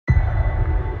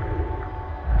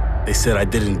They said I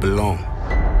didn't belong.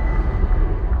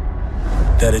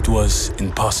 That it was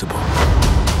impossible.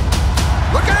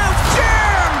 Look out!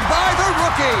 Jammed by the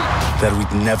rookie! That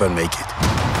we'd never make it.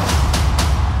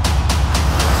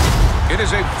 It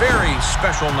is a very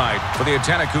special night for the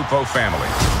Antetokounmpo family.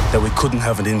 That we couldn't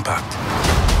have an impact.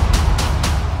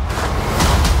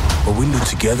 But we knew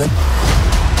together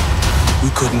we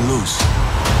couldn't lose.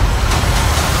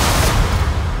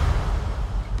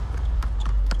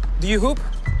 Do you hoop?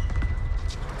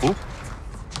 Hoop?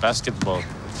 Basketball.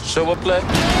 Show up play?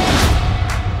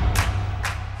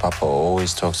 Papa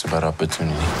always talks about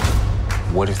opportunity.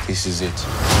 What if this is it?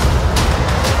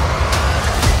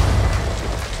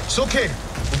 It's okay.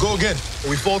 We'll go again.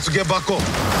 We fall to get back up.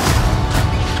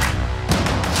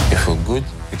 If we're good,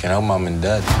 we can help mom and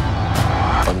dad.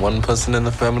 When one person in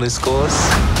the family scores,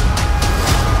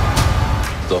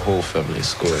 the whole family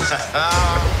scores.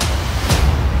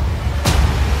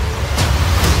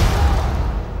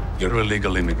 You're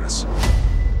illegal immigrants.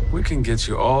 We can get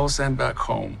you all sent back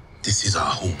home. This is our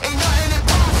home.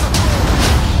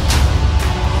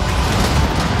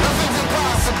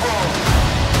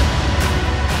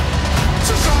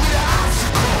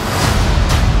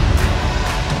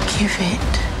 Give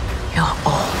it your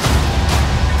all.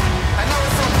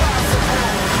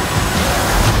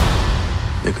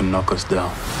 They can knock us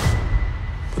down,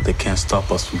 but they can't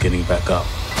stop us from getting back up.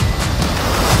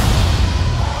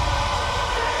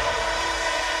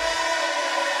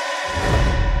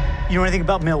 You know anything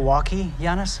about Milwaukee,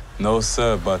 Giannis? No,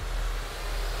 sir, but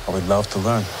I would love to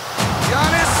learn.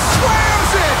 Giannis Sweat!